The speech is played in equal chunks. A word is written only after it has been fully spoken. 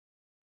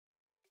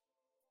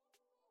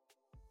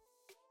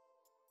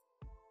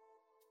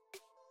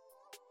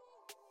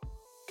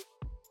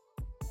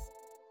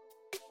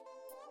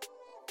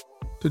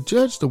To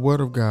judge the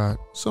Word of God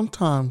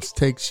sometimes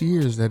takes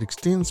years that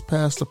extends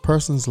past a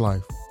person's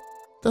life.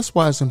 That's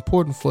why it's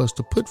important for us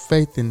to put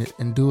faith in it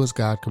and do as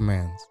God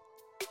commands.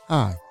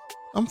 Hi,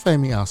 I'm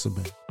Femi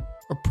Alsabin,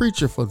 a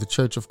preacher for the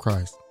Church of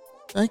Christ.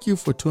 Thank you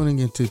for tuning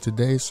into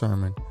today's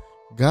sermon,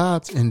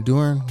 God's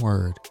Enduring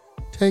Word,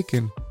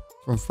 taken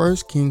from 1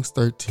 Kings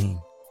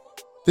 13.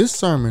 This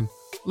sermon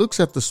looks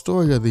at the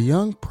story of the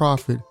young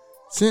prophet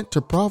sent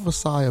to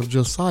prophesy of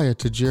Josiah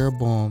to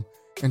Jeroboam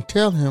and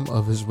tell him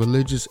of his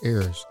religious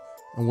errors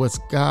and what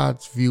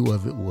God's view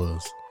of it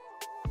was.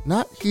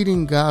 Not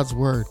heeding God's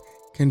word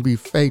can be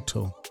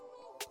fatal.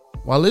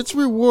 While its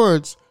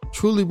rewards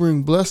truly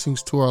bring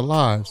blessings to our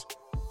lives,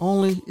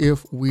 only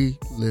if we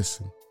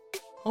listen.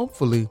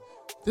 Hopefully,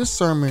 this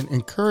sermon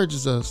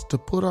encourages us to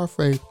put our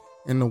faith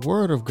in the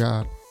word of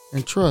God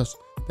and trust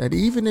that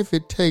even if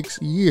it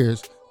takes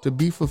years to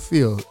be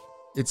fulfilled,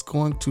 it's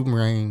going to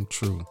reign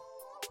true.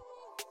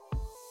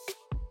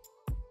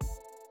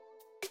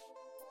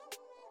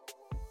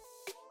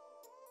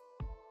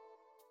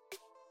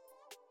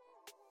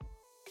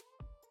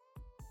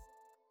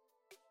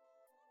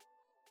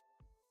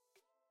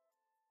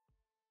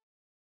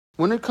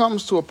 When it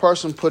comes to a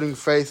person putting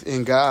faith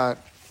in God,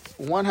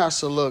 one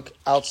has to look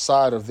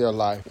outside of their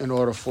life in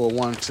order for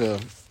one to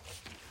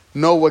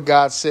know what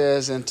God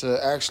says and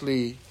to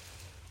actually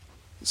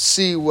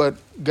see what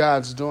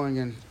God's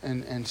doing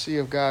and see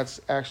if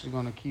God's actually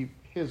going to keep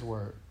his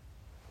word.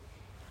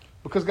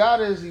 Because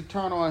God is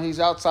eternal and he's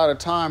outside of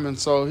time, and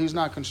so he's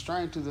not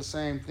constrained to the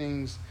same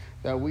things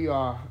that we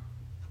are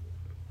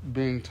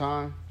being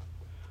time.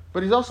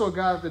 But he's also a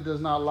God that does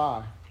not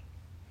lie.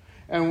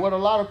 And what a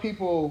lot of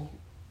people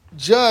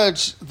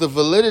judge the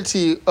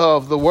validity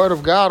of the word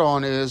of God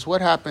on is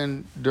what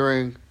happened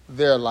during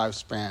their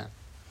lifespan.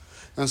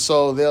 And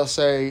so they'll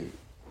say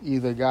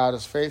either God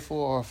is faithful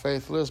or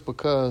faithless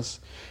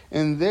because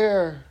in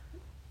their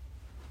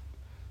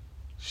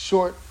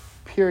short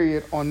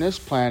period on this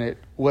planet,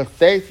 what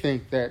they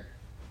think that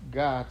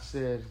God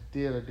says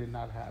did or did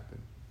not happen.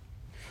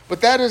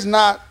 But that is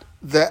not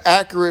the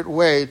accurate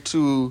way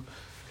to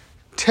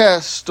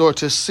test or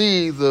to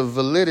see the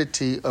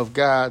validity of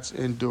God's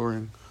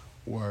enduring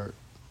word.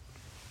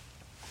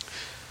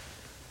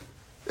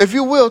 If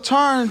you will,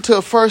 turn to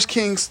 1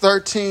 Kings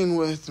 13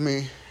 with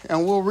me,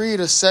 and we'll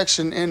read a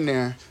section in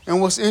there. And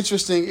what's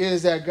interesting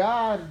is that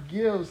God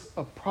gives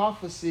a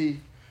prophecy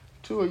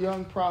to a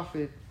young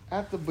prophet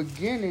at the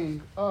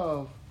beginning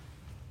of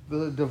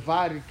the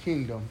divided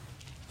kingdom.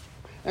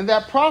 And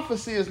that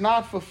prophecy is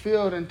not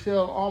fulfilled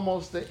until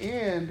almost the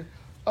end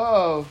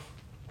of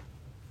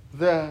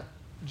the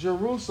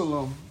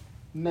Jerusalem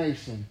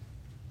nation.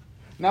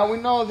 Now we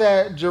know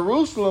that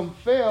Jerusalem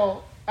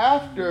fell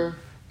after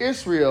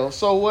Israel.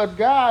 So what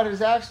God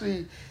has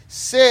actually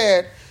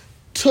said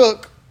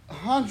took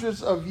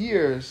hundreds of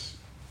years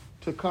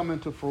to come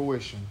into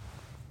fruition.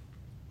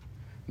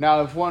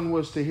 Now, if one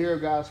was to hear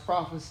God's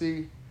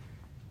prophecy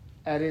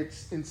at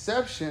its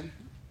inception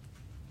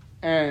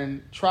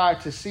and try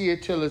to see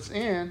it till its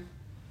end,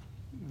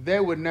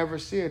 they would never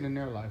see it in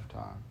their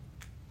lifetime.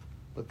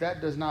 But that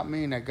does not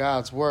mean that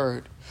God's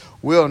word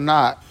will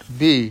not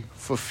be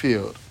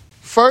fulfilled.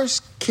 1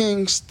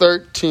 Kings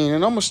 13,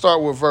 and I'm going to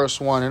start with verse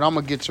 1, and I'm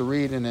going to get to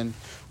reading, and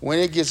when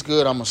it gets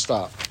good, I'm going to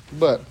stop.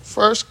 But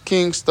 1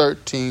 Kings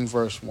 13,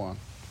 verse 1.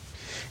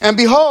 And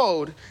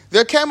behold,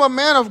 there came a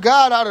man of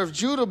God out of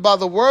Judah by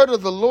the word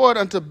of the Lord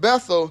unto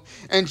Bethel,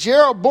 and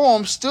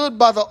Jeroboam stood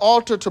by the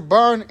altar to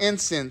burn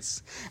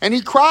incense. And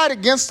he cried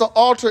against the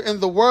altar in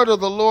the word of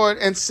the Lord,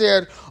 and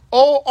said,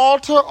 O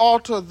altar,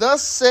 altar,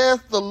 thus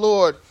saith the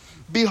Lord,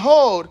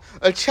 behold,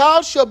 a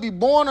child shall be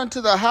born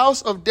unto the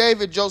house of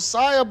David,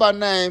 Josiah by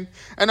name,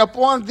 and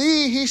upon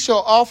thee he shall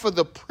offer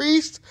the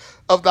priest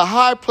of the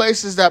high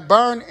places that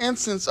burn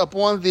incense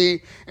upon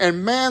thee,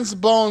 and man's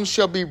bones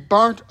shall be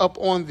burnt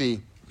upon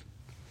thee.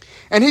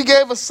 And he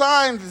gave a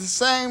sign the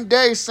same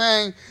day,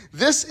 saying,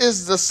 This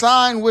is the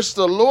sign which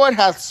the Lord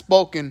hath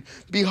spoken.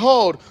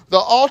 Behold, the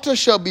altar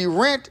shall be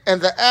rent,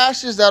 and the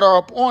ashes that are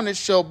upon it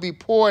shall be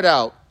poured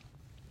out.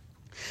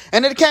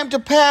 And it came to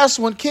pass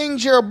when King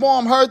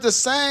Jeroboam heard the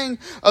saying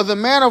of the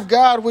man of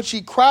God, which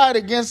he cried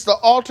against the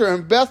altar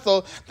in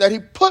Bethel, that he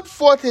put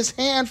forth his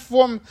hand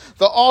from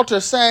the altar,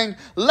 saying,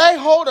 Lay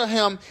hold of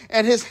him.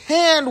 And his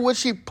hand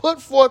which he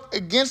put forth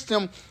against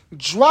him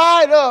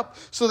dried up,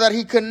 so that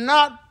he could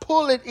not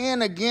pull it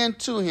in again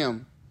to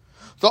him.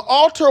 The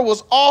altar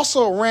was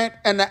also rent,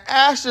 and the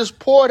ashes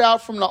poured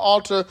out from the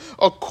altar,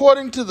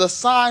 according to the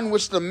sign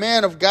which the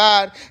man of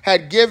God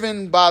had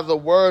given by the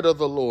word of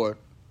the Lord.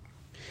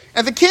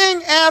 And the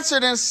king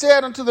answered and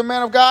said unto the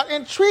man of God,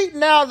 Entreat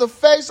now the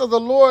face of the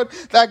Lord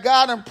thy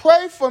God, and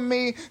pray for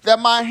me that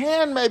my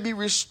hand may be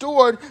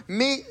restored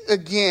me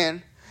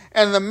again.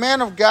 And the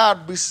man of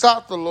God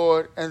besought the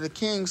Lord, and the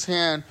king's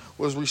hand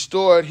was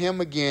restored him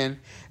again,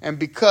 and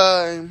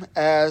became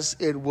as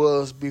it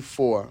was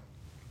before.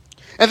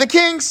 And the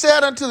king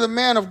said unto the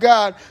man of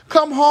God,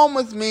 Come home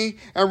with me,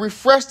 and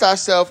refresh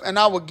thyself, and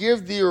I will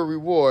give thee a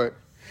reward.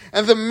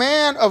 And the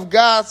man of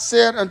God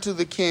said unto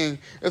the king,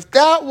 if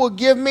thou wilt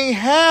give me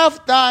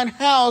half thine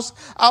house,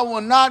 I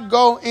will not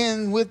go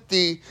in with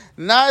thee,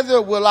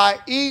 neither will I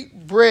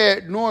eat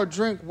bread nor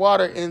drink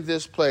water in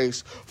this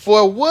place.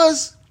 For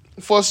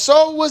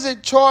so was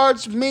it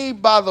charged me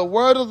by the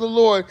word of the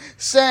Lord,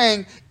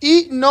 saying,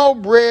 eat no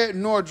bread,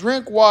 nor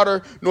drink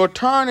water, nor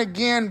turn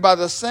again by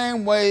the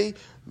same way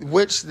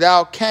which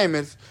thou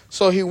camest.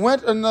 So he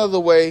went another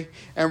way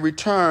and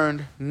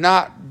returned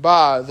not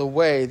by the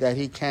way that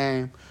he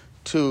came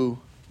to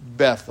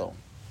Bethel.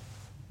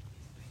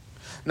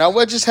 Now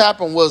what just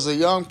happened was a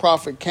young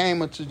prophet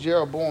came unto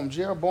Jeroboam.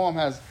 Jeroboam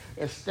has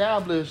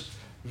established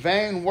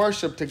vain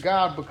worship to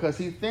God because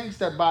he thinks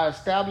that by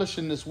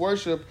establishing this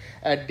worship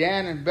at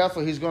Dan and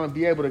Bethel, he's going to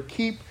be able to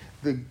keep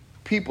the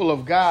people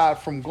of God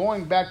from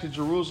going back to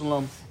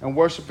Jerusalem and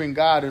worshiping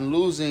God and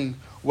losing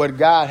what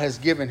God has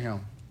given him.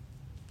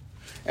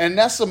 And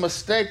that's a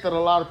mistake that a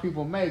lot of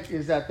people make,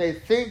 is that they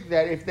think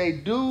that if they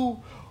do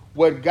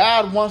what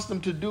God wants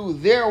them to do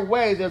their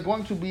way, they're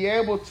going to be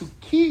able to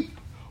keep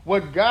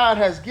what God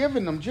has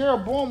given them.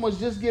 Jeroboam was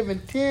just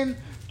given 10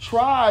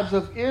 tribes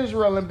of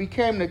Israel and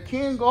became the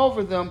king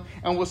over them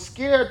and was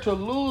scared to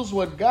lose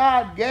what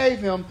God gave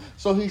him.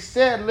 So he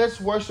said,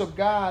 let's worship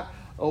God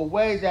a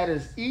way that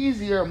is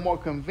easier, more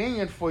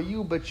convenient for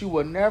you, but you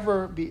will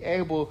never be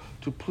able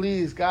to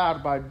please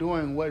God by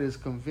doing what is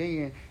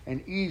convenient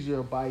and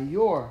easier by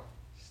your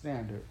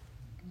standard.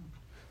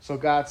 So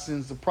God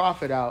sends the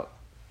prophet out,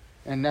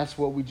 and that's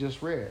what we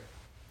just read.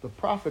 The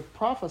prophet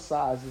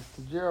prophesies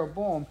to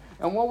Jeroboam,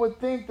 and one would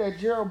think that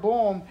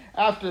Jeroboam,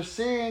 after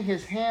seeing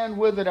his hand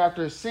withered,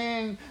 after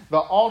seeing the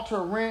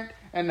altar rent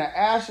and the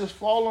ashes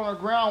fall on the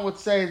ground, would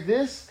say,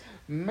 this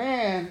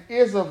man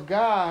is of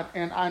God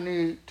and I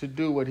need to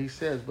do what he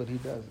says, but he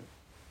doesn't.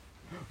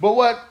 But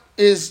what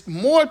is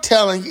more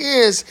telling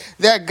is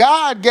that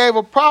God gave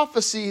a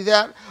prophecy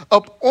that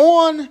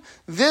upon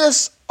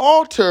this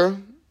altar,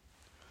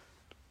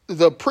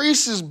 the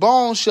priest's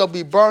bones shall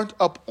be burnt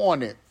up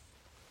on it.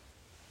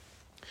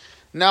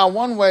 Now,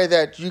 one way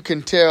that you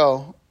can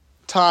tell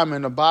time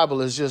in the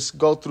Bible is just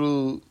go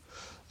through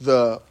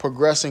the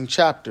progressing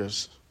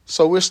chapters.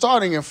 So we're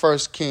starting in 1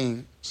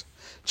 Kings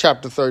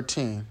chapter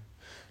 13.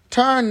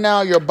 Turn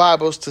now your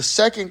Bibles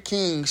to 2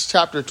 Kings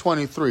chapter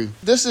 23.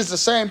 This is the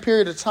same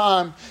period of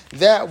time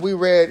that we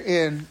read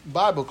in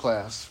Bible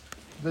class.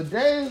 The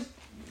days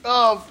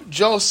of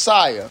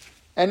Josiah.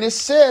 And it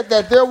said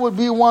that there would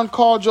be one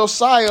called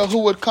Josiah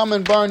who would come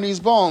and burn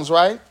these bones,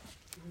 right?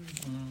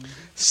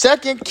 2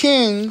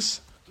 Kings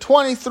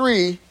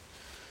 23,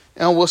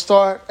 and we'll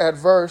start at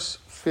verse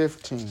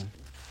 15.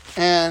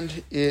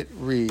 And it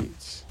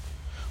reads,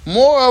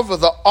 moreover,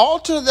 the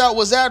altar that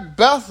was at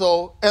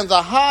Bethel and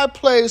the high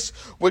place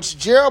which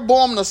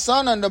Jeroboam the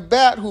son of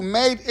Nebat, who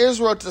made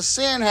Israel to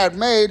sin, had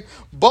made,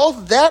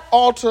 both that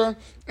altar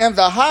and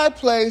the high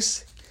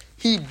place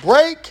he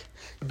brake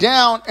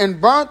down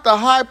and burnt the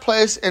high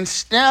place and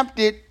stamped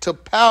it to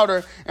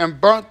powder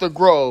and burnt the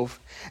grove.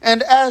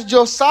 And as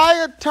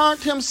Josiah turned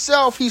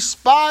himself, he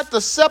spied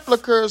the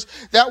sepulchres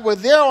that were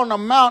there on the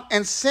mount,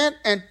 and sent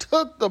and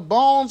took the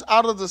bones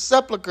out of the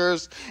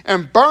sepulchres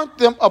and burnt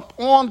them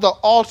upon the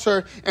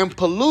altar and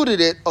polluted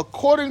it,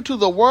 according to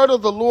the word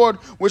of the Lord,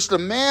 which the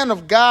man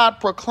of God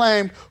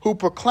proclaimed, who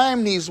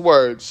proclaimed these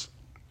words.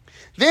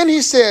 Then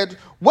he said,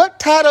 what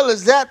title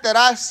is that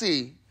I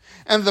see?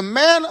 And the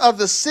man of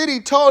the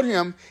city told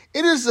him,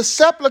 it is the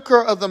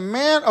sepulchre of the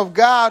man of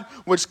God,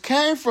 which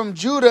came from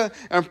Judah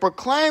and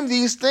proclaimed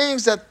these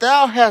things that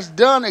thou hast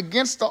done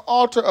against the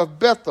altar of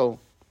Bethel.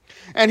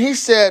 And he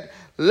said,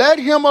 let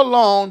him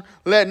alone,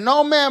 let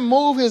no man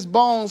move his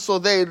bones. So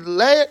they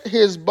let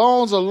his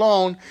bones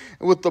alone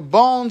with the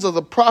bones of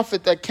the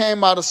prophet that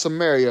came out of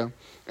Samaria.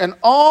 And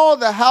all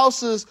the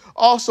houses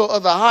also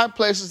of the high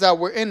places that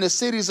were in the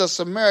cities of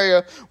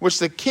Samaria, which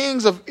the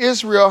kings of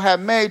Israel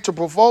had made to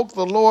provoke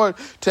the Lord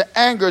to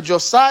anger,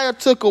 Josiah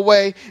took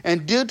away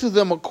and did to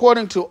them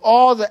according to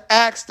all the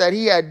acts that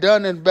he had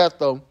done in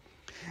Bethel.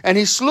 And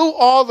he slew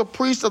all the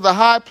priests of the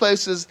high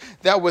places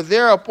that were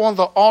there upon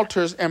the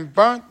altars, and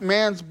burnt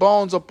man's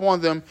bones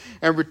upon them,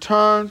 and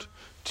returned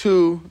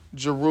to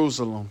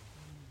Jerusalem.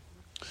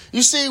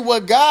 You see,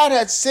 what God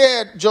had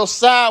said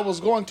Josiah was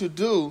going to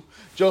do,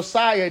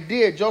 Josiah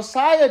did.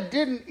 Josiah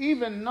didn't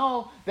even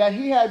know that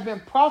he had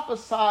been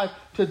prophesied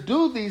to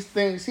do these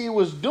things. He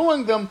was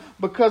doing them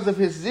because of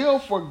his zeal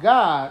for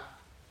God,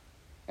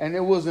 and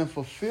it was in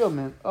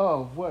fulfillment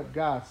of what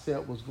God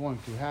said was going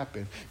to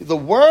happen. The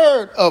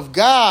word of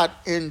God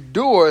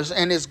endures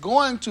and is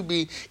going to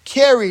be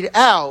carried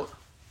out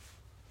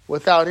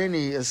without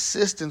any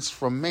assistance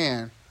from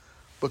man,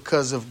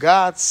 because if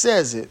God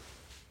says it,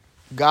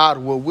 God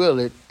will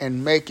it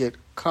and make it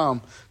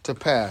come to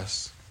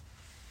pass.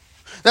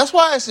 That's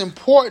why it's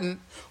important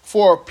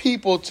for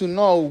people to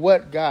know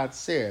what God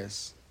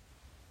says.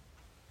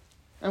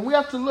 And we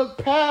have to look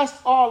past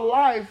our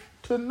life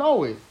to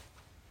know it.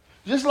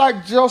 Just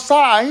like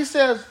Josiah, he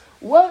says,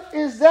 what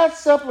is that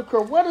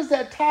sepulcher? What is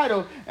that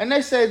title? And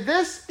they say,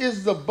 this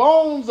is the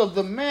bones of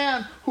the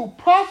man who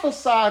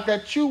prophesied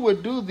that you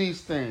would do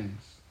these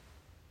things.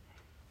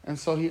 And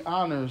so he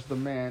honors the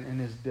man in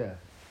his death.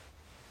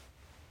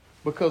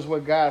 Because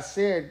what God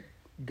said,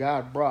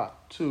 God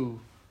brought to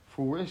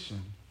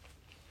fruition.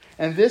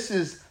 And this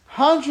is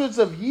hundreds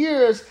of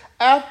years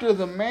after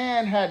the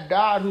man had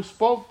died who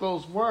spoke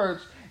those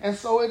words. And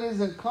so it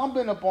is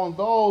incumbent upon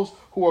those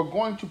who are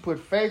going to put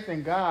faith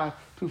in God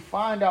to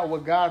find out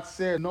what God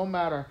said, no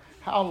matter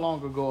how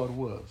long ago it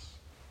was.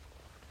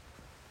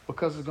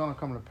 Because it's going to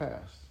come to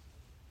pass.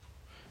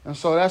 And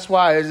so that's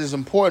why it is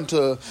important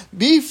to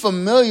be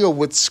familiar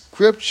with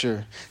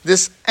Scripture.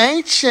 This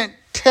ancient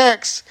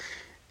text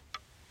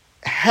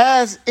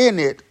has in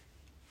it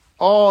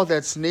all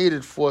that's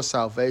needed for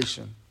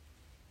salvation.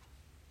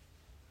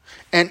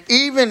 And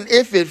even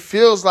if it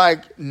feels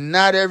like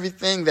not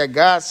everything that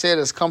God said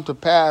has come to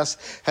pass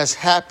has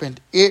happened,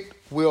 it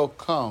will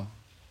come.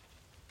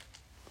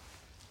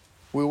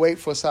 We wait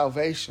for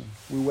salvation.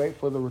 We wait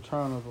for the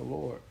return of the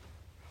Lord.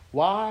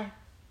 Why?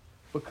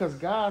 Because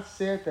God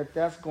said that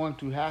that's going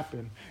to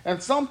happen.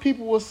 And some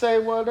people will say,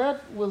 well,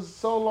 that was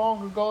so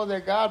long ago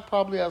that God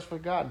probably has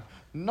forgotten.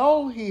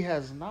 No, he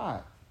has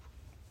not.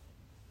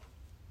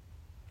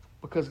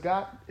 Because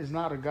God is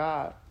not a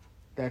God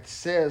that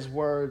says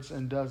words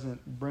and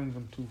doesn't bring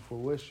them to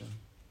fruition.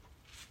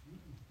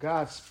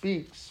 God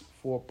speaks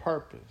for a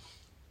purpose.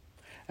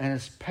 And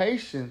his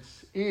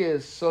patience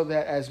is so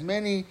that as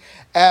many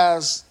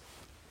as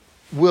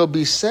will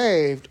be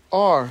saved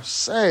are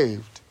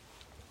saved.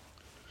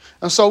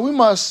 And so we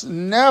must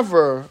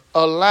never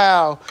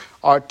allow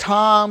our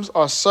times,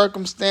 our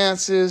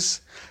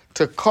circumstances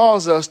to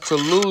cause us to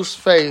lose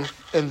faith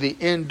in the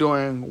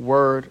enduring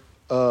word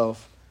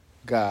of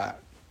God.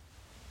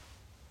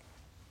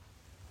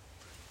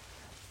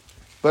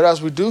 But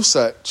as we do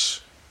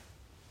such,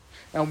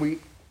 and we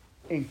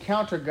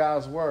encounter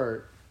God's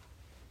word,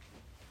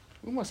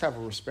 we must have a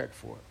respect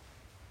for it.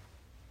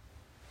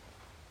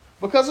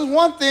 Because it's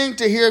one thing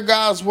to hear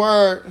God's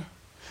word,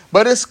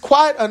 but it's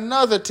quite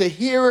another to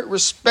hear it,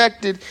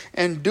 respect it,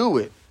 and do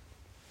it.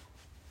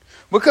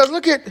 Because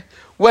look at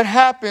what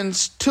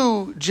happens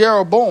to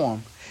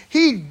Jeroboam.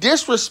 He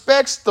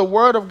disrespects the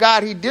word of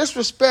God. He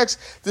disrespects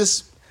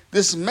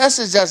this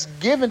message that's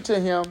given to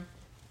him.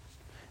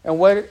 And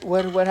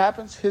what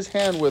happens? His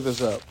hand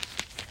withers up.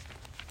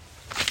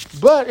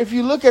 But if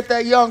you look at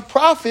that young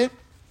prophet,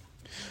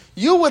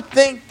 you would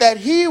think that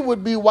he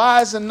would be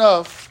wise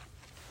enough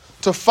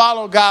to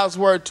follow God's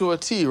word to a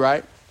T,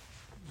 right?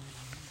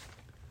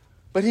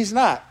 But he's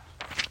not.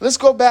 Let's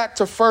go back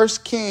to 1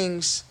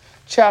 Kings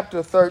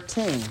chapter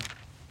 13.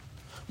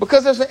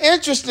 Because there's an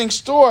interesting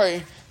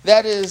story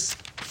that is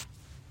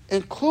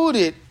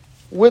included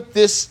with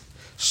this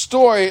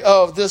story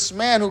of this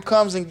man who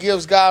comes and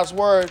gives God's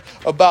word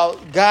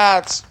about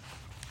God's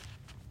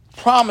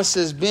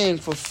promises being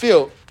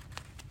fulfilled.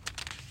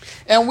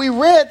 And we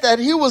read that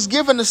he was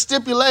given a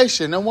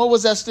stipulation. And what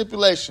was that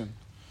stipulation?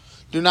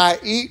 Do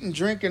not eat and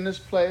drink in this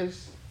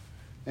place,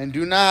 and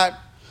do not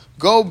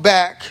go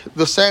back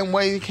the same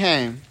way you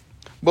came.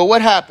 But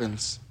what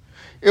happens?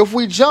 If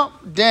we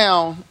jump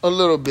down a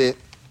little bit,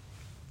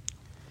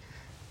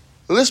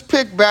 let's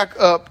pick back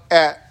up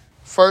at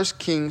 1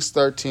 Kings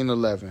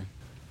 13:11.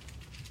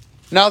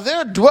 Now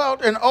there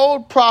dwelt an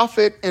old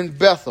prophet in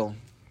Bethel,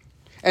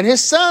 and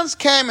his sons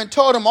came and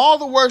told him all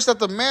the works that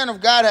the man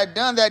of God had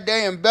done that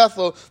day in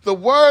Bethel, the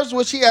words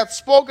which he had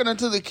spoken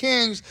unto the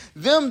kings.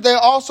 Them they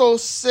also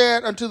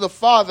said unto the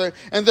father,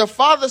 and their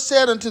father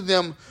said unto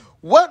them,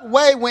 what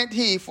way went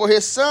he? For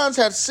his sons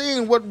had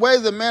seen what way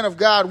the man of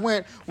God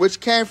went, which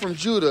came from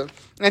Judah.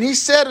 And he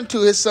said unto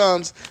his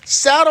sons,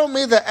 saddle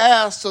me the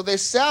ass. So they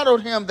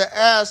saddled him the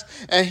ass,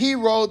 and he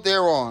rode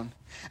thereon.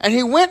 And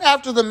he went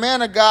after the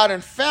man of God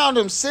and found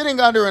him sitting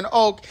under an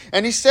oak.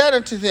 And he said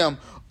unto him,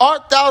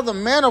 art thou the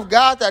man of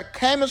God that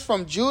camest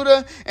from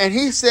Judah? And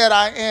he said,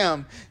 I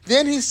am.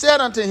 Then he said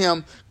unto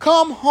him,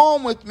 come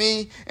home with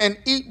me and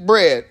eat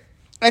bread.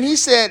 And he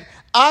said,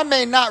 I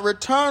may not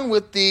return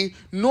with thee,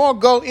 nor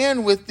go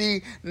in with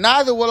thee,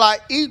 neither will I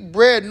eat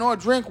bread nor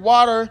drink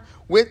water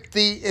with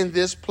thee in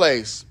this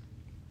place.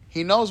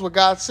 He knows what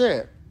God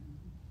said.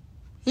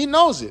 He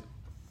knows it.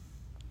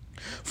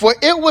 For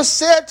it was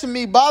said to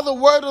me by the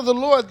word of the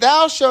Lord,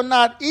 thou shalt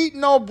not eat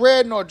no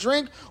bread, nor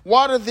drink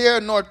water there,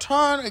 nor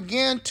turn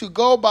again to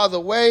go by the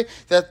way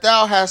that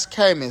thou hast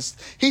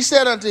camest. He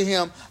said unto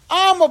him,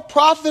 I am a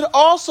prophet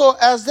also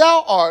as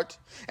thou art.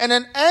 And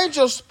an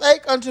angel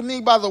spake unto me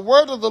by the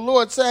word of the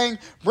Lord, saying,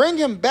 bring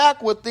him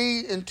back with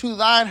thee into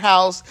thine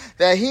house,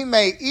 that he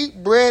may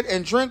eat bread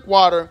and drink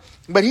water.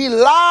 But he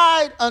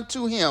lied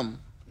unto him.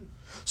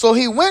 So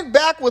he went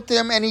back with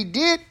him, and he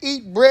did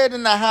eat bread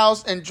in the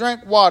house and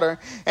drank water.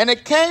 And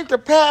it came to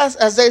pass,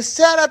 as they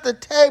sat at the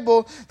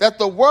table, that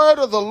the word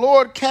of the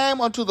Lord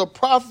came unto the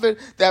prophet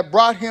that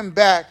brought him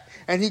back.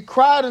 And he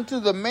cried unto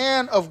the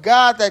man of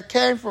God that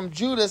came from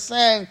Judah,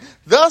 saying,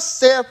 thus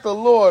saith the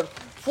Lord,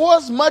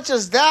 Forasmuch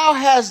as thou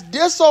hast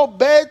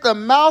disobeyed the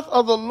mouth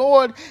of the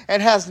Lord,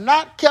 and hast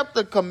not kept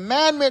the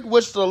commandment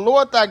which the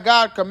Lord thy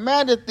God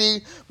commanded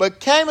thee, but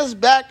camest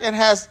back and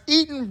hast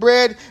eaten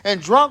bread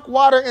and drunk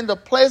water in the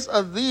place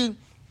of thee,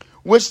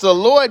 which the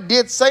Lord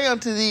did say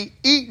unto thee,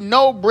 eat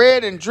no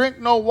bread and drink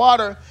no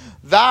water,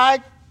 thy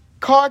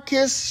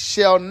carcass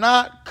shall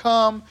not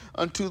come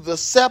unto the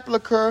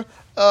sepulchre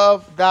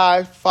of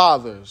thy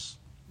fathers.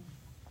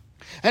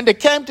 And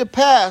it came to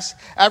pass,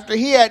 after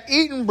he had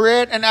eaten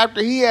bread and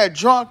after he had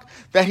drunk,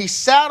 that he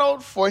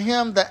saddled for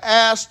him the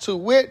ass, to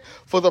wit,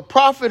 for the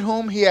prophet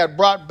whom he had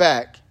brought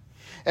back.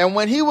 And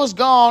when he was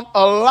gone,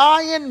 a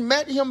lion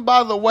met him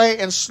by the way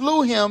and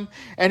slew him,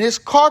 and his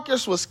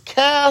carcass was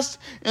cast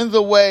in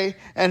the way,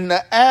 and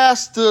the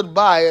ass stood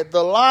by it.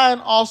 The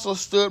lion also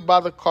stood by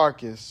the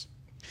carcass.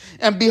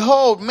 And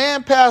behold,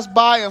 man passed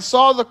by and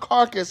saw the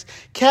carcass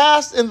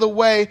cast in the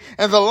way,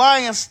 and the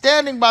lion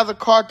standing by the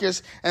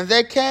carcass. And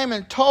they came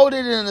and told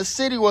it in the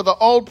city where the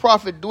old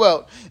prophet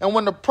dwelt. And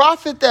when the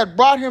prophet that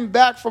brought him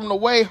back from the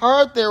way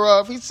heard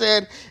thereof, he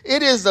said,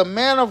 it is the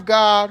man of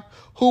God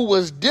who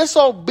was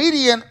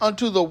disobedient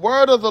unto the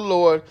word of the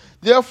Lord.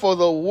 Therefore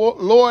the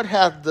Lord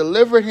hath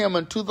delivered him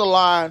unto the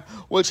lion,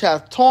 which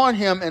hath torn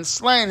him and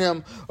slain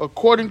him,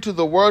 according to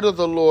the word of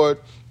the Lord,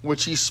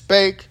 which he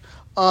spake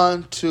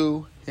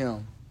unto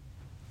him.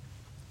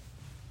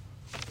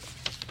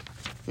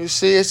 You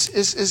see,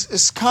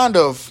 it's kind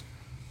of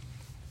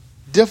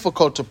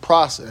difficult to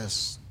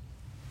process,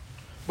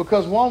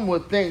 because one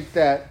would think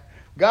that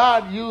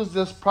God used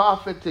this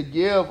prophet to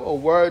give a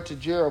word to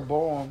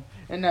Jeroboam,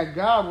 and that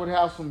God would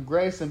have some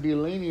grace and be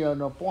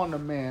lenient upon the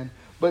man.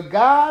 But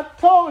God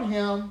told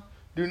him,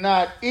 do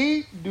not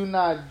eat, do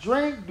not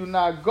drink, do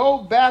not go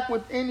back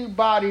with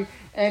anybody.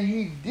 And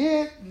he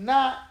did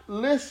not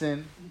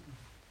listen,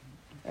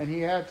 and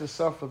he had to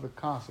suffer the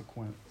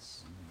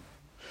consequence.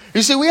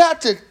 You see, we have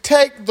to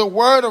take the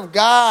word of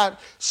God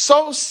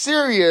so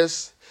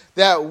serious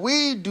that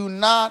we do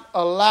not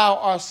allow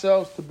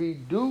ourselves to be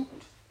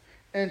duped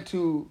and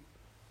to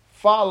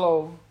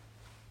follow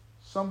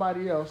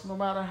somebody else, no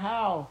matter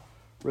how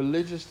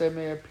religious they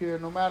may appear,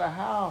 no matter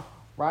how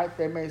right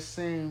they may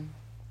seem,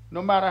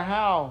 no matter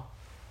how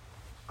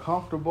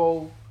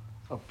comfortable,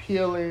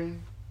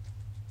 appealing,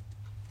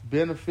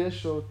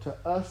 beneficial to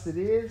us it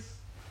is.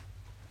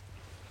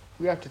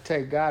 We have to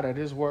take God at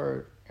his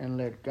word and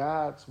let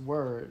God's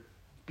word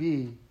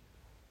be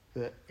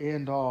the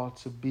end all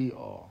to be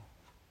all.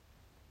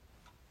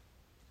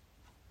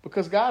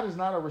 Because God is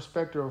not a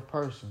respecter of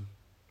person.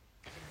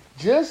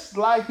 Just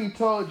like he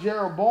told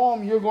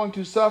Jeroboam, you're going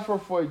to suffer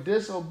for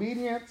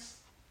disobedience,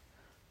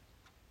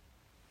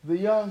 the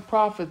young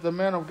prophet, the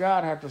man of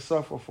God, had to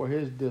suffer for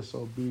his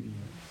disobedience.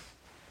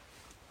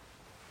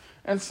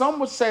 And some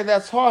would say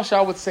that's harsh.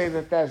 I would say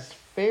that that's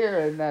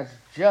fair and that's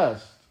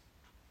just.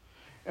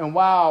 And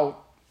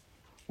while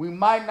we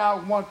might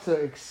not want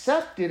to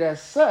accept it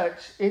as such,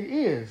 it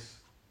is.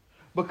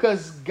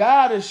 Because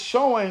God is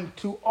showing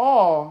to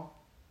all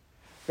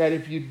that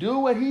if you do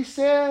what he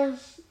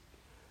says,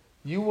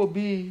 you will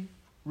be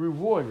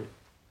rewarded.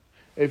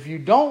 If you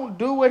don't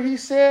do what he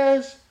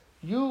says,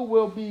 you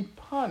will be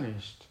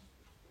punished.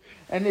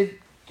 And it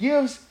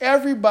gives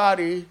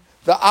everybody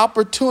the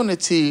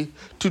opportunity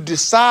to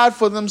decide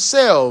for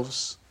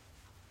themselves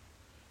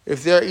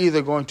if they're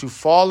either going to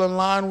fall in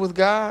line with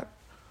God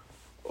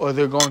or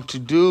they're going to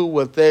do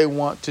what they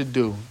want to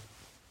do.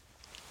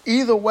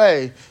 Either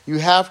way, you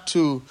have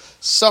to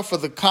suffer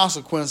the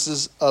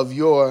consequences of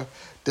your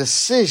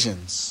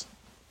decisions.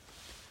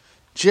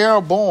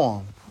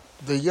 Jeroboam,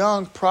 the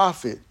young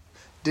prophet,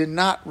 did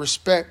not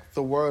respect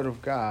the word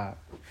of God.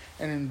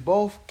 And in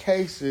both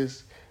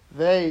cases,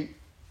 they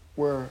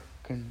were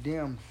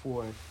condemned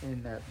for it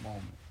in that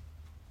moment.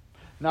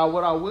 Now,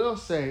 what I will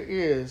say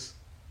is,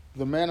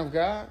 the man of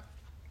God,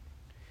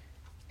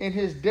 in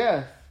his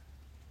death,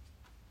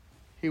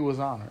 he was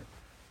honored.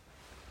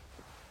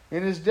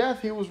 In his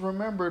death, he was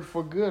remembered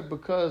for good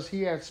because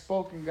he had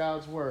spoken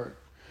God's word.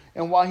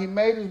 And while he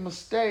made his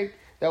mistake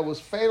that was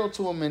fatal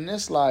to him in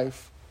this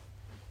life,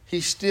 he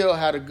still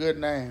had a good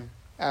name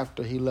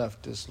after he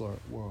left this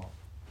world.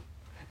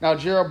 Now,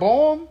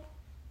 Jeroboam,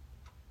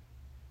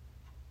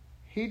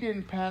 he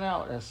didn't pan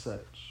out as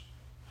such.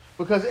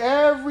 Because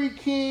every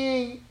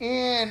king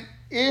in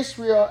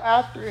Israel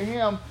after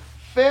him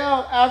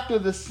fell after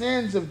the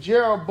sins of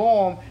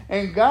Jeroboam.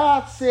 And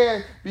God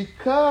said,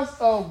 because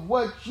of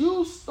what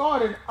you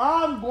started,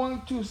 I'm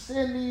going to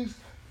send these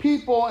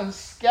people and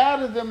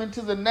scatter them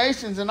into the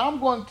nations. And I'm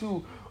going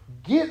to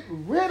get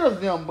rid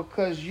of them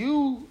because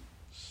you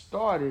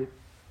started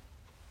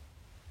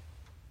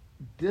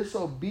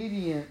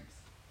disobedient,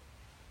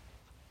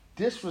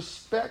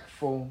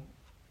 disrespectful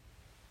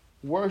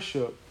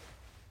worship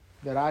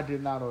that I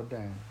did not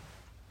ordain.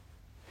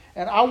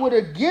 And I would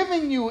have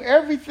given you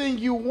everything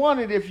you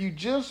wanted if you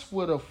just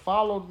would have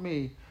followed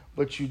me,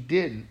 but you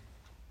didn't,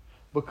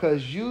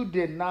 because you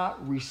did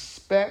not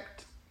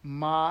respect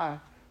my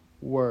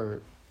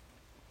word.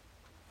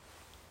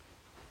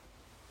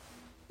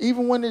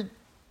 Even when it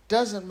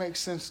doesn't make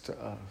sense to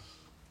us.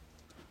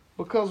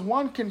 Because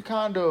one can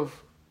kind of,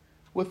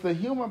 with a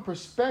human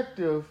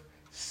perspective,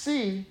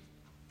 see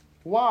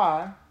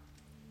why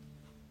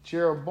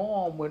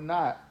Jeroboam would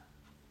not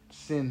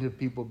send his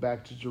people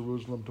back to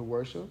Jerusalem to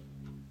worship.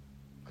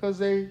 Because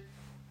they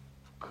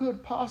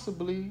could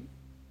possibly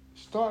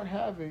start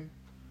having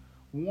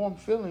warm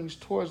feelings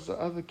towards the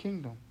other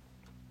kingdom.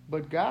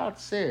 But God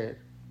said,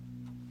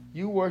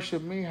 you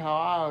worship me how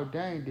I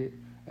ordained it,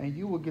 and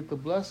you will get the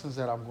blessings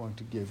that I'm going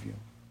to give you.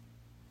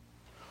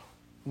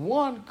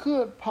 One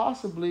could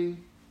possibly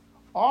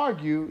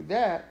argue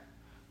that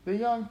the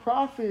young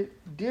prophet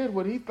did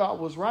what he thought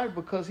was right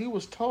because he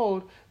was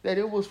told that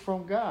it was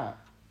from God.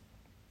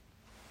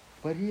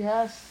 But he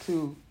has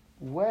to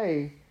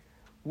weigh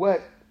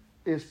what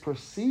is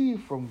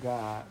perceived from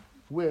God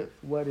with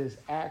what is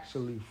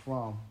actually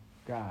from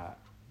God.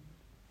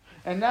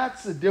 And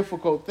that's a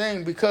difficult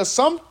thing because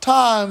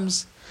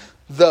sometimes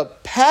the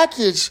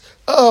package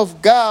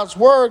of God's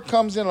word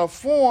comes in a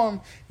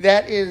form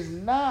that is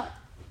not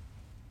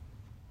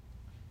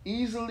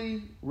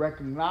easily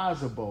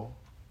recognizable.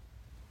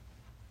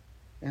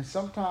 And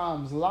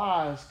sometimes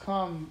lies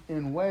come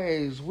in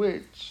ways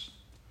which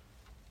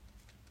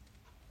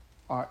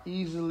are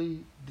easily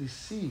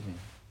deceiving.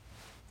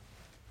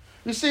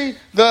 You see,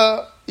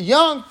 the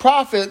young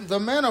prophet, the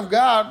man of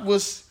God,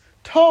 was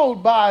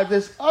told by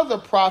this other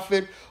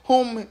prophet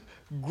whom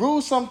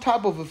grew some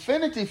type of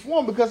affinity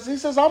for him because he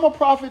says, I'm a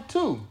prophet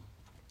too.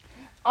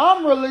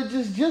 I'm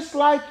religious just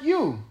like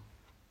you.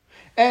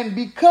 And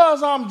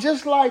because I'm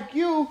just like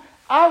you,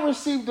 I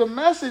received a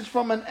message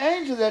from an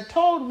angel that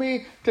told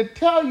me to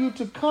tell you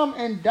to come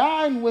and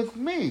dine with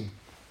me.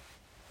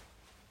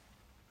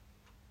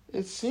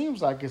 It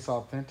seems like it's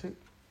authentic.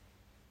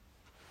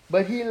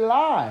 But he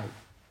lied.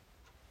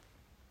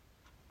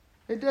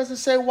 It doesn't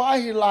say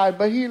why he lied,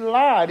 but he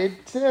lied. It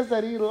says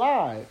that he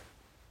lied.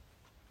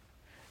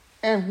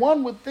 And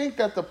one would think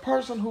that the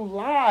person who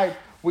lied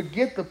would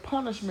get the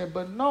punishment.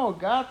 But no,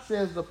 God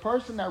says the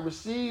person that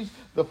receives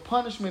the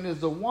punishment is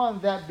the one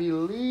that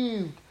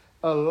believed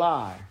a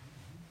lie.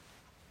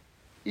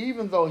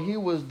 Even though he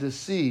was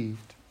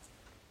deceived,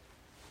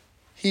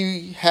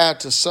 he had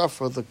to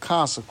suffer the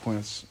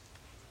consequence.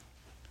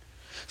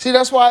 See,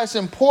 that's why it's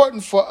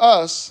important for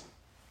us,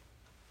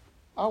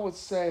 I would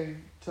say,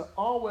 to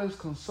always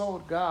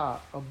consult God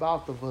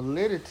about the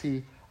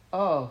validity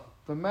of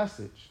the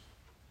message.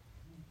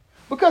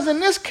 Because in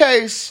this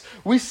case,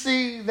 we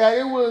see that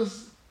it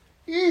was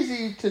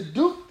easy to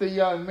dupe the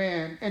young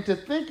man into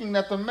thinking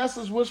that the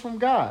message was from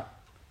God.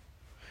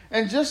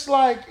 And just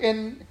like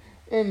in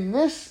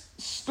this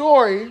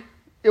story,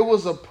 it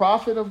was a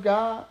prophet of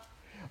God,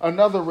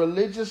 another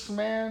religious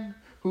man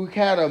who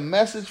had a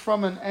message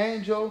from an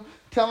angel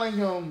telling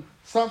him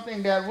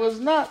something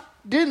that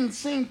didn't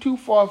seem too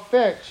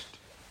far-fetched.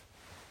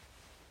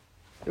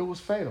 It was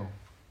fatal.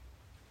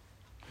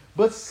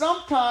 But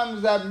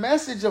sometimes that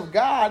message of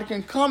God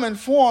can come in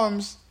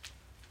forms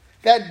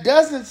that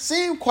doesn't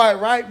seem quite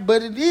right,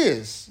 but it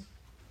is.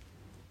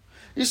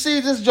 You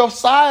see, this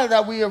Josiah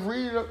that we're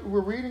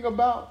reading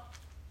about,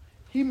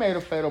 he made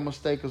a fatal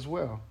mistake as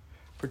well,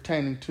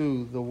 pertaining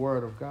to the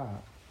word of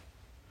God.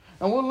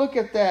 And we'll look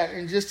at that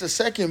in just a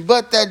second,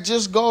 but that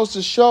just goes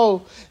to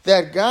show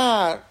that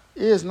God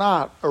is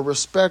not a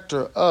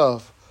respecter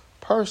of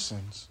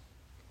persons.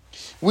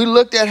 We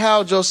looked at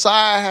how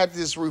Josiah had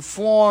this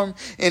reform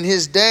in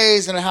his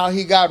days and how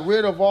he got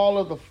rid of all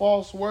of the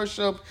false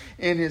worship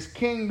in his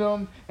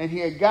kingdom, and he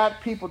had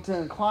got people to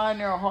incline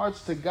their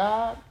hearts to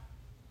God.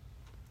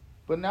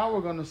 But now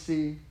we're going to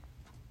see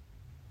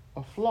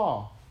a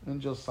flaw in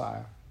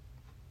Josiah.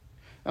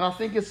 And I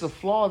think it's a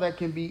flaw that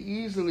can be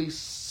easily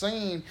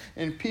seen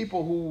in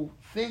people who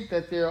think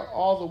that they're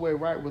all the way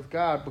right with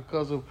God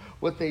because of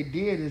what they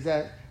did is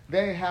that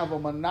they have a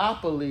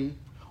monopoly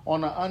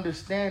on an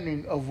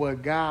understanding of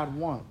what God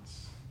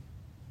wants.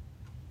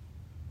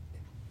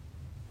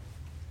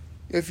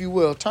 If you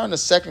will, turn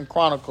to 2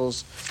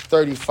 Chronicles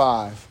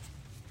 35.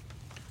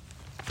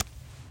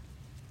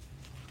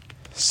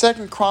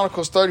 2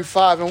 Chronicles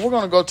 35, and we're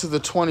going to go to the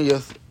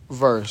 20th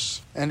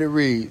verse. And it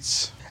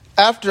reads,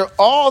 after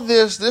all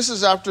this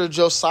is after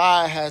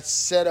Josiah had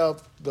set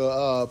up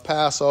the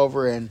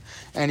Passover and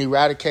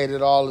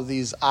eradicated all of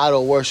these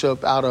idol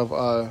worship out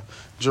of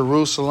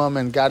Jerusalem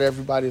and got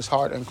everybody's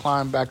heart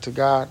inclined back to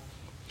God.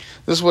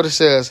 This is what it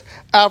says.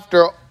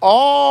 After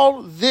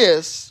all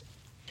this,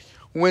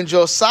 when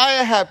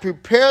Josiah had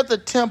prepared the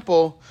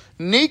temple,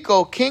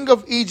 Necho, king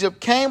of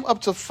Egypt, came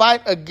up to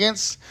fight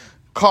against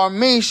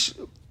Carchemish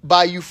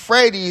by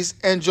Euphrates,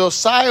 and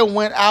Josiah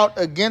went out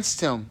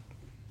against him.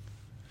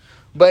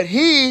 But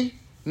he,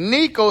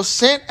 Necho,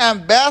 sent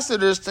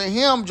ambassadors to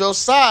him,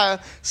 Josiah,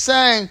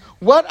 saying,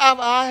 what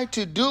have I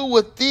to do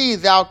with thee,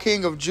 thou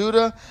king of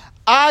Judah?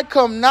 I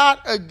come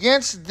not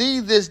against thee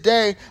this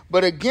day,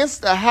 but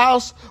against the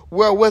house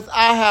wherewith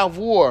I have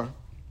war.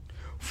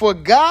 For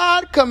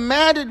God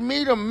commanded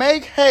me to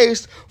make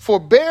haste,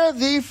 forbear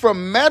thee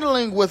from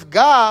meddling with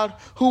God,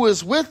 who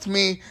is with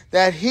me,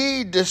 that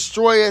he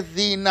destroyeth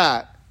thee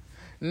not.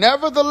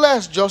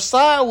 Nevertheless,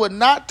 Josiah would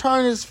not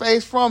turn his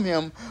face from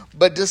him,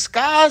 but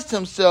disguised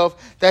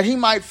himself that he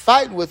might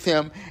fight with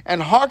him,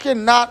 and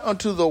hearkened not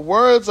unto the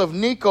words of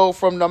Necho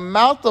from the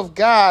mouth of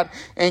God,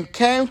 and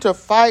came to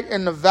fight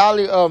in the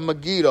valley of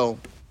Megiddo.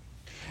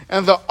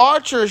 And the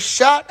archers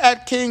shot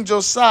at King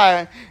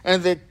Josiah,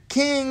 and the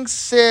king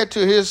said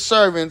to his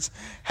servants,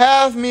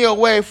 Have me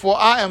away, for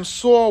I am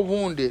sore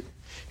wounded.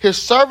 His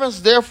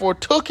servants therefore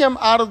took him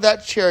out of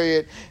that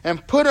chariot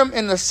and put him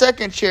in the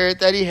second chariot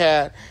that he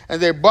had,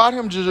 and they brought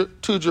him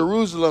to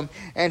Jerusalem,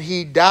 and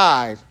he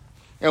died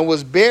and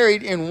was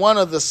buried in one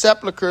of the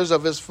sepulchres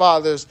of his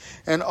fathers,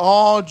 and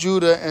all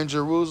Judah and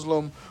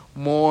Jerusalem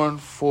mourned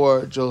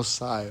for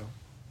Josiah.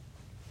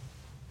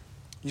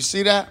 You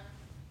see that?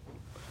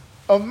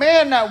 A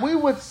man that we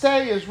would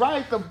say is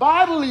right, the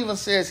Bible even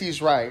says he's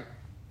right,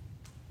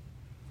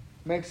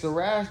 makes a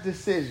rash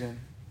decision,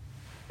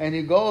 and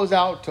he goes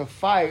out to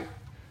fight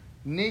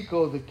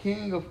Necho, the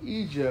king of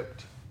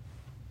Egypt,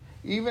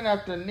 even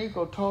after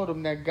Necho told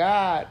him that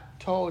God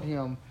told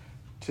him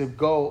to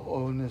go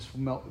on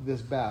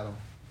this battle.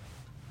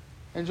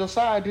 And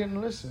Josiah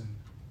didn't listen.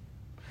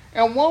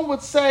 And one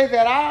would say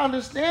that I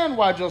understand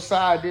why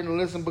Josiah didn't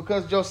listen,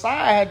 because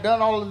Josiah had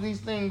done all of these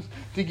things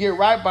to get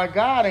right by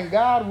God, and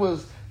God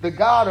was the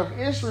God of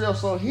Israel,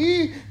 so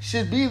he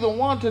should be the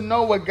one to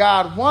know what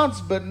God wants.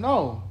 But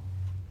no,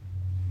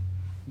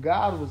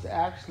 God was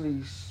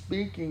actually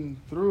speaking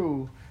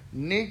through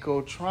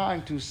Necho,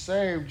 trying to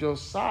save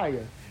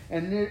Josiah.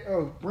 And it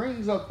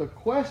brings up the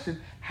question,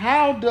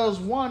 how does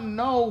one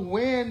know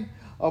when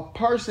a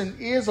person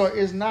is or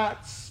is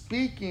not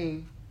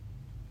speaking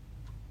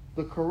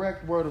the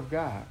correct word of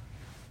God?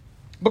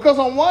 Because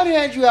on one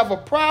hand, you have a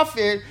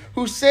prophet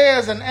who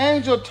says, an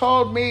angel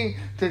told me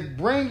to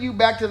bring you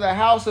back to the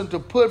house and to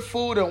put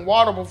food and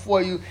water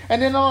before you.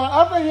 And then on the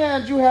other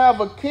hand, you have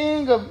a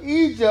king of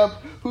Egypt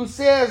who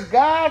says,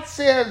 God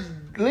says,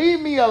 leave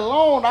me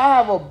alone. I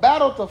have a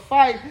battle to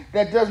fight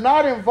that does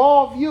not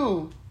involve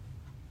you.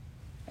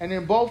 And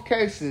in both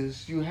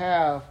cases, you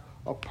have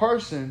a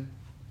person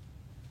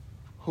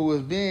who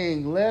is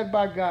being led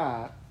by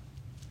God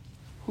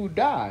who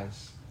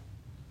dies.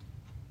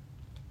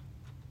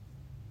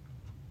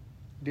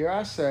 Dare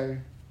I say,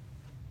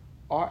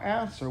 our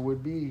answer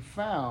would be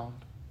found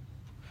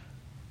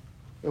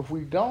if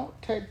we don't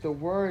take the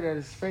word at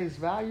its face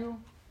value,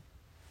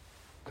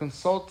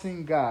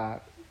 consulting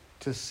God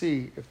to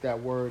see if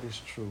that word is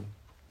true.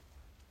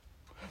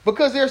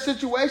 Because there are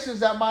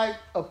situations that might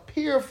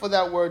appear for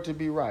that word to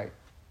be right.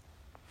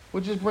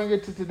 We'll just bring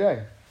it to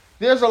today.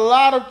 There's a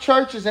lot of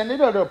churches, and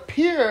it would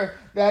appear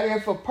that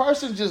if a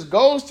person just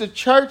goes to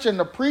church and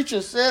the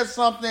preacher says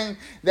something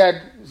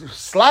that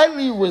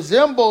slightly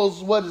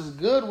resembles what is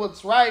good,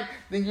 what's right,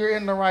 then you're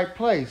in the right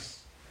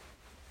place.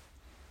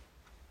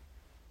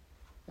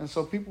 And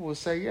so people will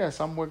say, yes,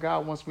 I'm where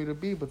God wants me to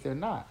be, but they're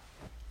not.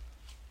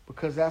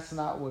 Because that's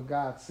not what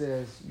God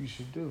says you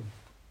should do.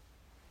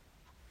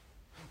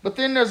 But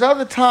then there's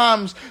other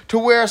times to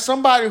where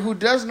somebody who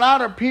does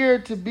not appear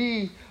to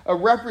be a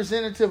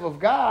representative of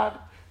God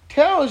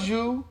tells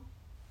you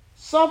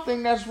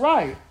something that's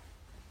right.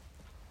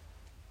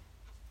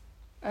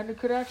 And it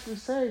could actually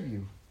save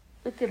you.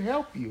 It could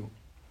help you.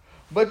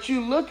 But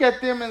you look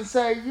at them and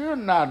say, you're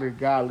not a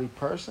godly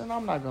person.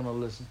 I'm not going to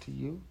listen to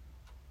you.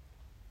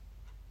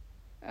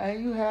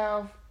 And you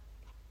have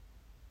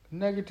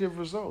negative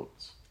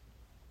results.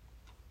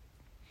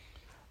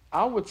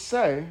 I would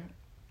say,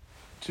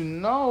 to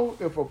know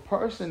if a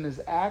person is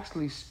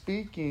actually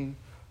speaking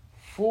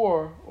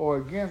for or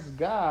against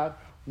God,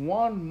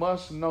 one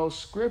must know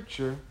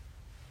Scripture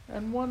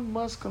and one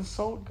must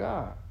consult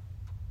God.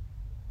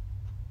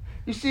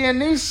 You see, in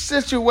these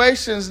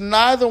situations,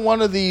 neither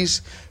one of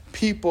these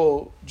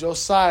people,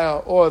 Josiah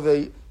or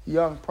the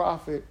young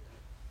prophet,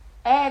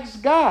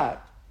 asked God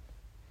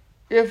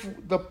if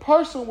the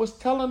person was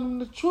telling them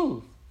the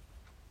truth.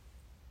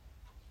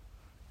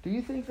 Do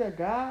you think that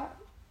God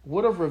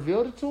would have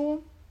revealed it to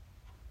him?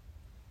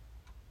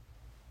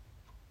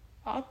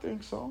 I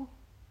think so.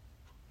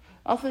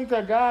 I think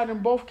that God in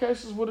both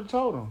cases would have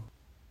told him.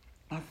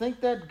 I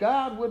think that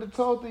God would have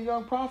told the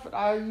young prophet,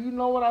 you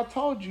know what I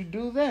told you,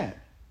 do that.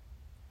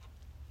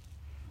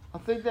 I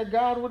think that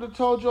God would have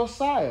told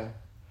Josiah,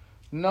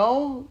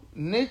 no,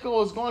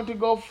 Necho is going to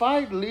go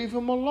fight, leave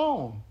him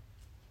alone.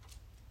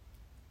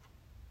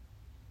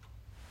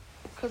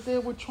 Because they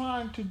were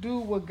trying to do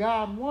what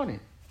God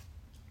wanted.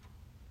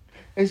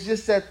 It's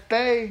just that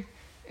they,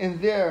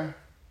 in their,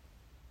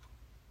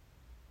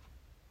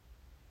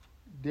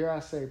 dare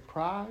I say,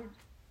 pride,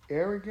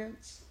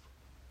 arrogance,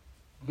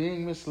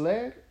 being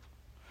misled,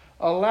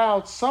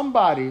 allowed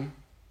somebody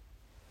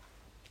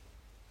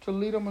to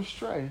lead them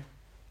astray,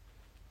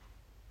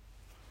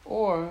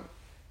 or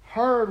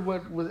heard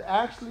what was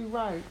actually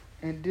right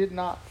and did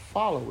not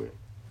follow it.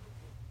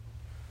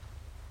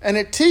 And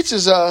it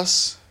teaches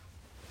us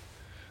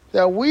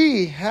that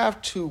we have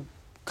to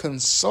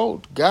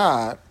consult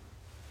God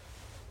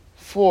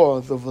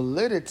for the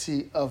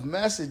validity of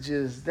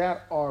messages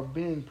that are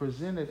being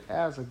presented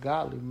as a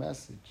godly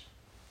message.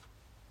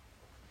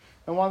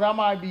 And while that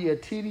might be a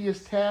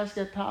tedious task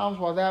at times,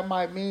 while that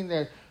might mean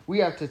that we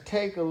have to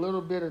take a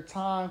little bit of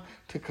time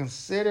to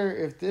consider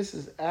if this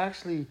is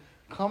actually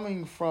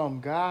coming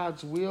from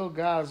God's will,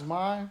 God's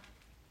mind,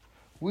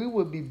 we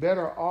would be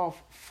better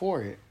off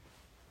for it.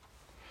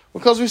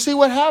 Because we see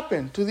what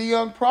happened to the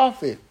young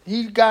prophet.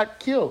 He got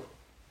killed.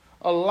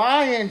 A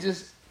lion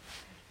just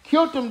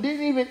killed him,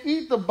 didn't even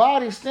eat the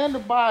body,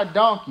 standing by a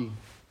donkey.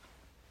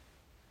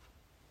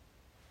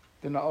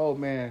 Then the old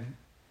man,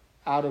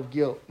 out of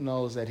guilt,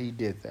 knows that he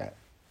did that.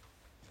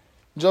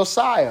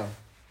 Josiah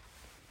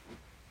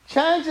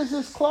changes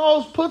his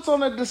clothes, puts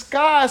on a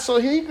disguise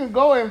so he can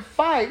go and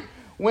fight.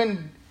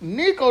 When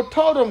Necho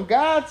told him,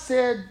 God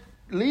said,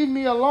 leave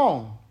me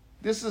alone.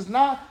 This is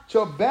not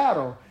your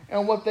battle.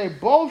 And what they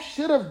both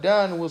should have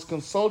done was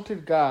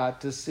consulted God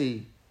to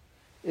see,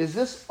 is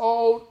this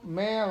old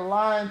man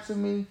lying to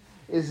me?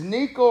 Is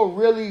Necho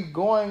really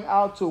going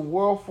out to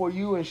war for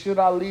you, and should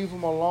I leave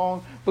him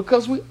alone?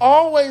 Because we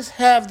always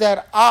have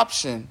that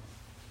option.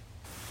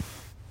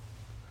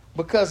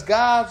 Because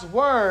God's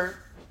word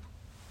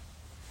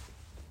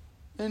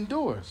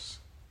endures.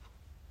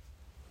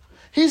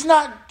 He's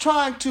not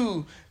trying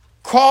to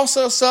cross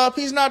us up.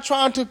 He's not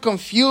trying to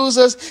confuse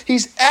us.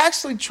 He's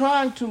actually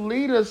trying to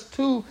lead us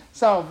to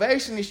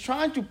salvation. He's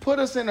trying to put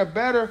us in a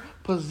better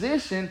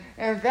position,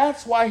 and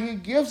that's why he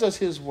gives us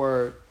his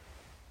word.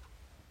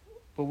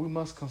 But we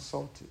must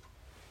consult it.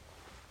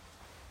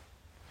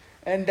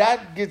 And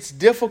that gets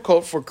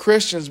difficult for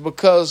Christians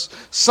because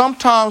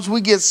sometimes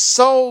we get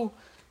so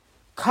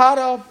caught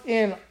up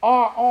in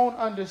our own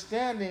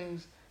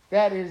understandings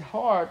that it's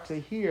hard to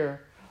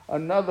hear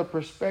another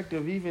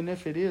perspective, even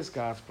if it is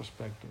God's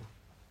perspective,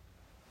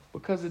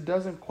 because it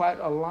doesn't quite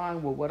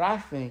align with what I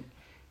think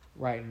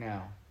right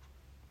now.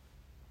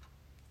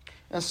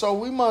 And so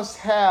we must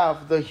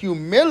have the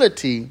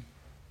humility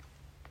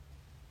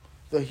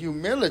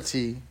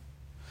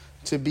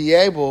to be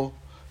able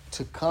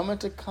to come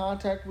into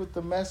contact with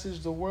the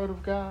message, the word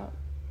of God,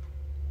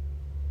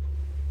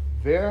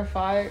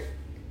 verify it,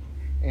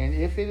 and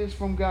if it is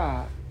from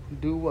God,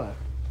 do what?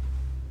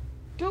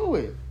 Do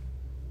it.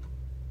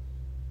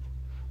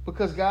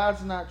 Because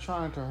God's not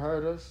trying to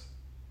hurt us.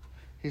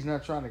 He's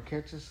not trying to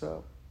catch us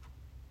up.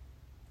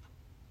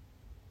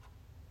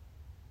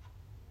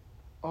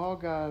 All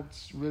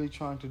God's really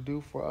trying to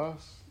do for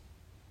us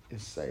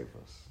is save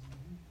us.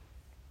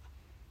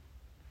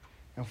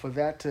 And for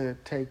that to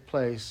take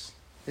place,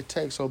 it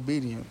takes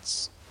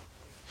obedience.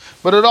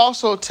 But it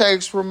also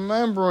takes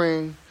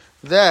remembering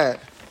that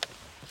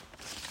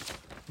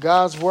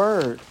God's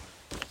word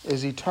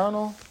is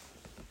eternal.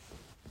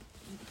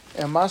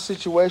 And my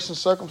situation,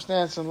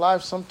 circumstance in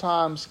life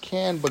sometimes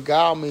can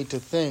beguile me to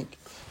think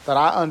that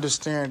I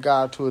understand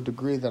God to a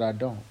degree that I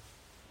don't.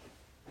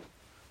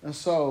 And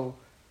so,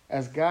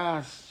 as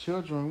God's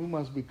children, we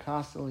must be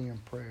constantly in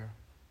prayer.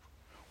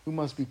 We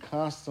must be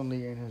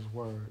constantly in his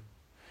word.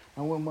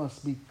 And we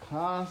must be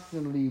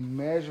constantly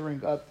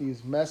measuring up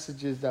these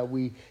messages that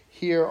we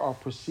hear or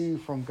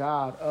perceive from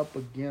God up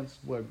against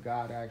what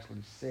God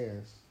actually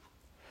says.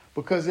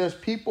 Because there's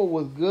people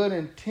with good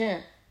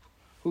intent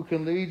who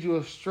can lead you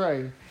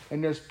astray,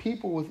 and there's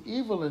people with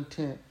evil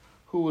intent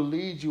who will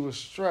lead you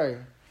astray.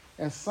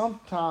 And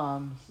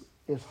sometimes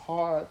it's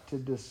hard to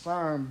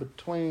discern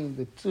between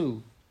the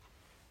two.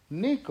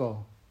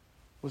 Necho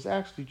was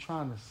actually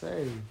trying to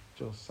save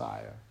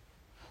Josiah.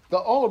 The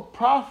old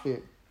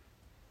prophet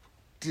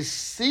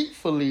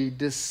deceitfully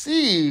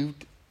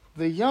deceived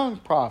the young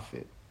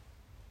prophet.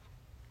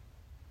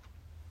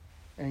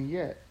 And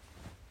yet,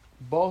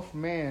 both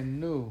men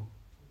knew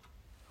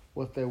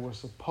what they were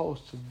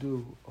supposed to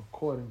do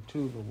according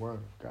to the word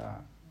of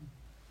God.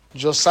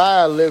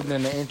 Josiah lived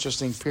in an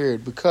interesting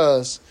period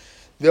because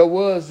there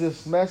was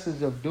this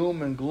message of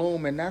doom and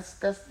gloom, and that's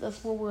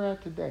where we're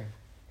at today.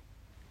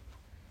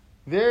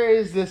 There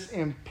is this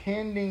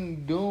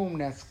impending doom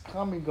that's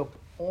coming up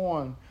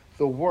on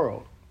the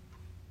world.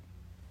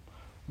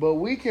 But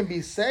we can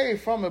be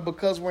saved from it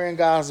because we're in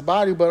God's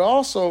body, but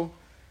also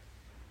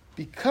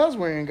because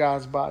we're in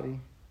God's body,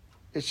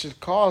 it should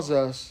cause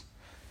us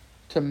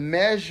to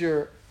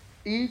measure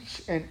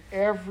each and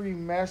every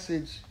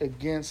message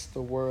against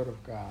the word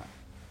of God.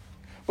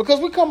 Because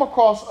we come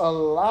across a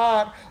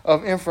lot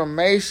of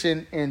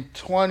information in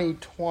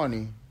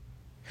 2020.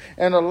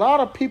 And a lot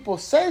of people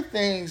say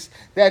things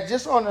that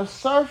just on the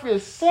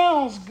surface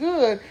sounds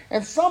good,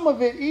 and some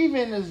of it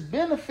even is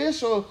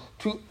beneficial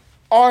to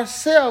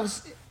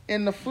ourselves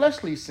in the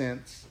fleshly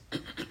sense,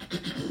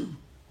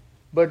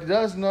 but it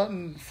does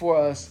nothing for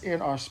us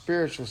in our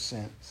spiritual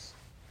sense.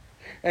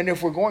 And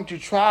if we're going to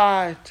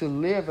try to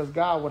live as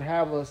God would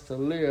have us to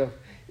live,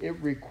 it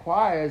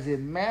requires, it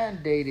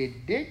mandates,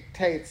 it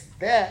dictates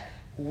that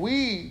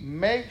we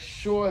make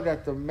sure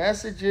that the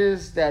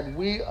messages that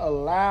we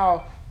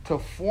allow to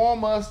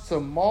form us, to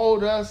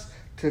mold us,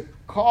 to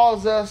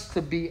cause us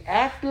to be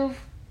active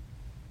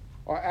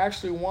are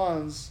actually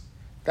ones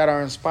that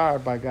are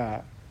inspired by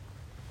God.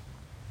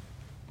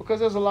 Because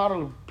there's a lot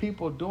of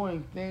people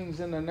doing things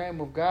in the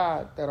name of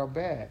God that are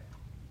bad.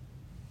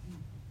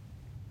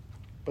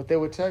 But they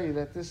would tell you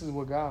that this is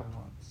what God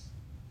wants.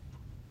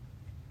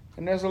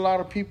 And there's a lot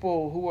of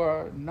people who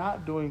are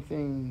not doing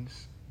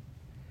things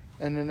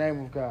in the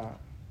name of God.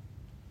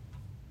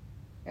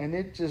 And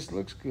it just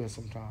looks good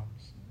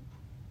sometimes.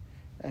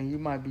 And you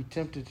might be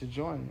tempted to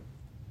join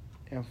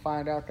it and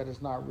find out that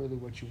it's not really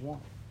what you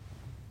want.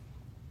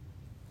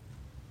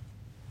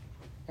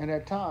 And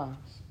at times,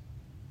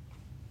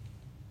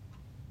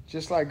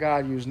 just like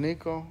God used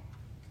Nico,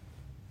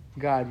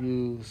 God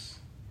used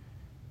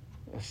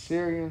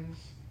Assyrians,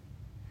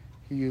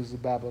 he used the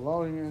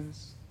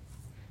Babylonians,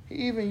 he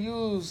even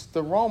used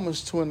the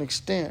Romans to an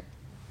extent,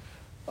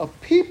 of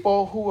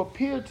people who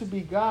appeared to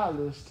be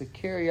godless to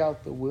carry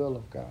out the will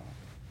of God.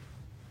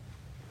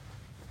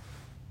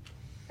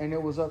 And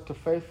it was up to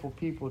faithful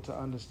people to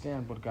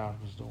understand what God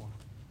was doing.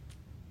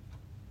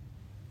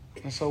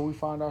 And so we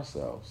find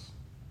ourselves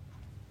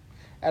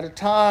at a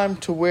time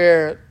to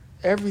where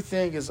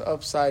everything is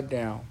upside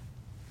down.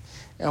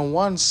 And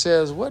one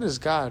says, what is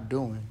God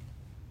doing?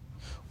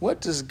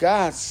 What is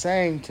God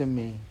saying to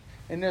me?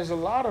 And there's a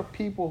lot of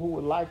people who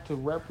would like to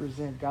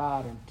represent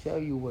God and tell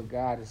you what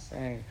God is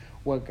saying,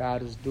 what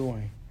God is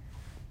doing.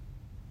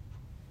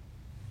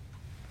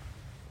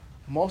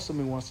 Most of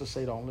me wants to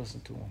say, don't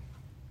listen to him.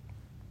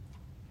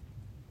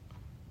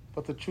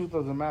 But the truth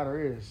of the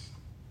matter is,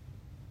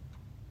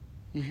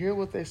 you hear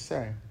what they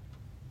say.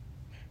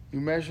 You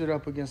measure it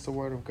up against the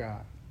Word of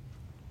God.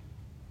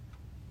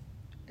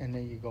 And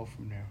then you go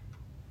from there.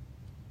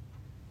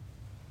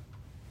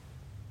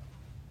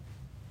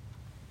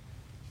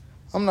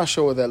 I'm not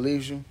sure where that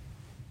leaves you.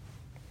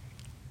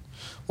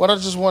 What I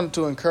just wanted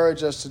to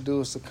encourage us to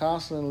do is to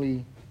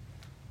constantly,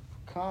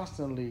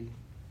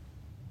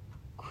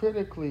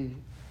 critically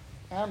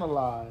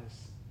analyze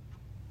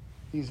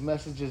these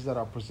messages that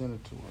are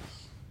presented to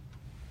us.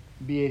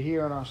 Be it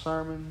here in our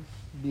sermons,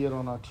 be it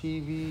on our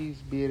TVs,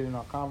 be it in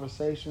our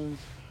conversations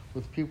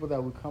with people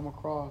that we come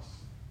across.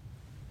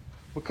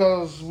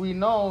 Because we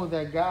know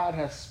that God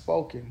has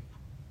spoken,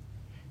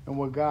 and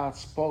what God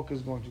spoke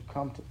is going to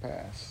come to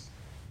pass.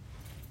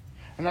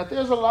 And that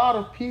there's a lot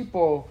of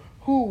people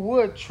who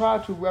would try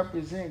to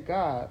represent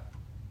God.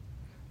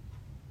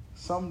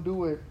 Some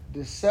do it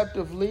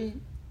deceptively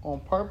on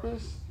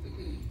purpose.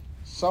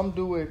 Some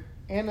do it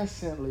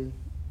innocently.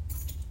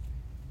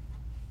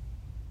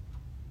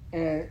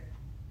 And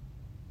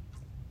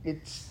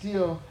it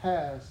still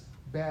has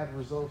bad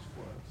results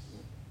for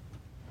us.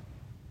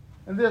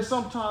 And there's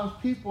sometimes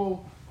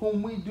people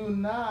whom we do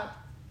not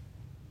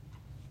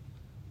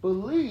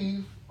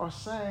believe are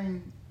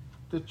saying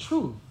the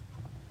truth.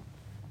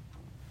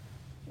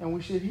 And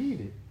we should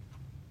heed it.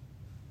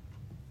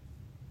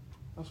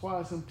 That's why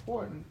it's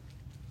important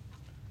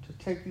to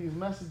take these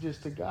messages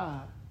to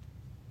God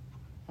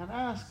and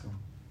ask him,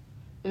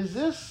 is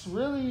this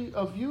really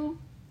of you?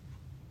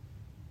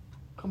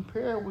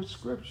 Compare it with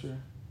Scripture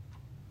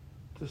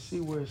to see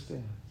where it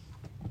stands.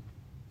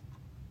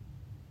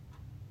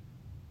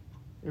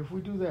 If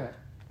we do that,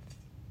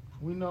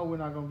 we know we're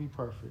not going to be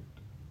perfect.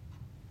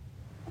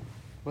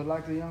 But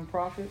like the young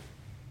prophet,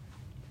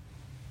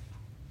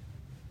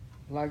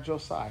 like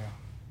Josiah,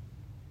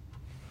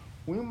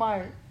 we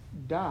might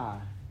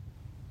die,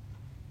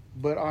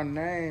 but our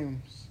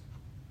names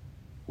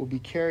will be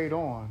carried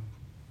on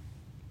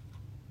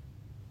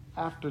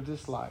after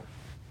this life.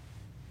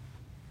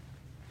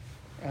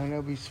 And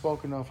they'll be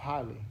spoken of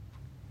highly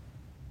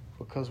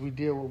because we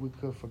did what we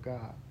could for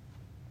God,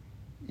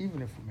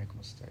 even if we make a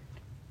mistake.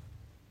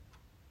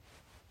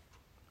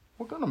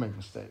 We're going to make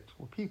mistakes.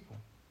 We're people.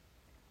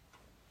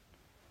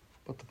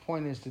 But the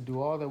point is to do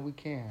all that we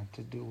can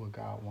to do what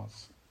God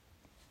wants.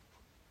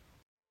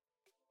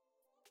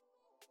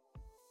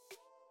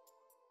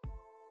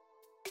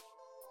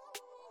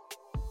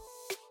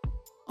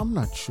 I'm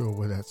not sure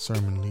where that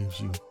sermon leaves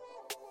you.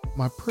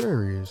 My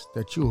prayer is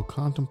that you will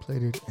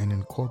contemplate it and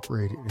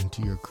incorporate it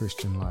into your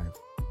Christian life.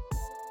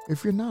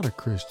 If you're not a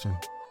Christian,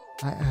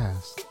 I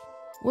ask,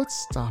 what's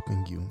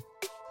stopping you?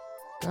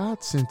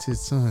 God sent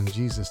his son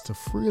Jesus to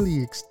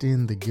freely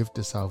extend the gift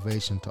of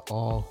salvation to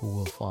all who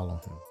will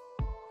follow him.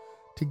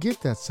 To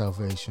get that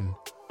salvation,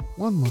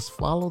 one must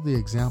follow the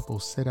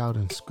examples set out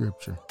in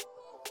Scripture.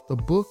 The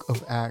book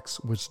of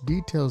Acts, which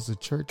details the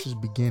church's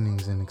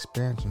beginnings and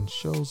expansion,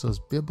 shows us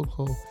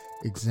biblical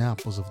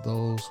examples of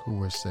those who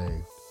were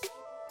saved.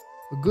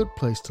 A good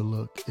place to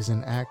look is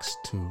in Acts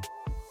 2.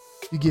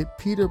 You get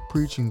Peter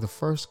preaching the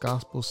first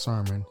gospel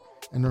sermon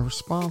and the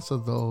response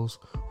of those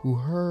who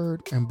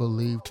heard and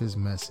believed his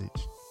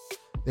message.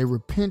 They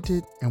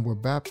repented and were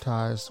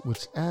baptized,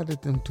 which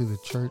added them to the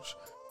church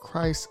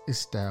Christ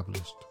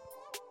established.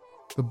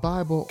 The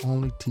Bible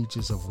only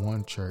teaches of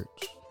one church.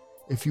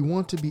 If you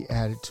want to be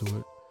added to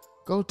it,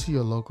 go to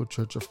your local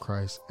Church of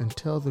Christ and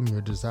tell them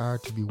your desire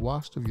to be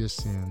washed of your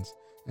sins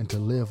and to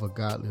live a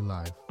godly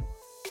life.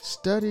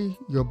 Study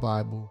your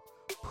Bible,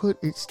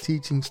 put its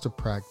teachings to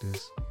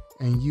practice,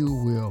 and you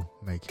will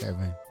make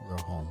heaven your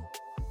home.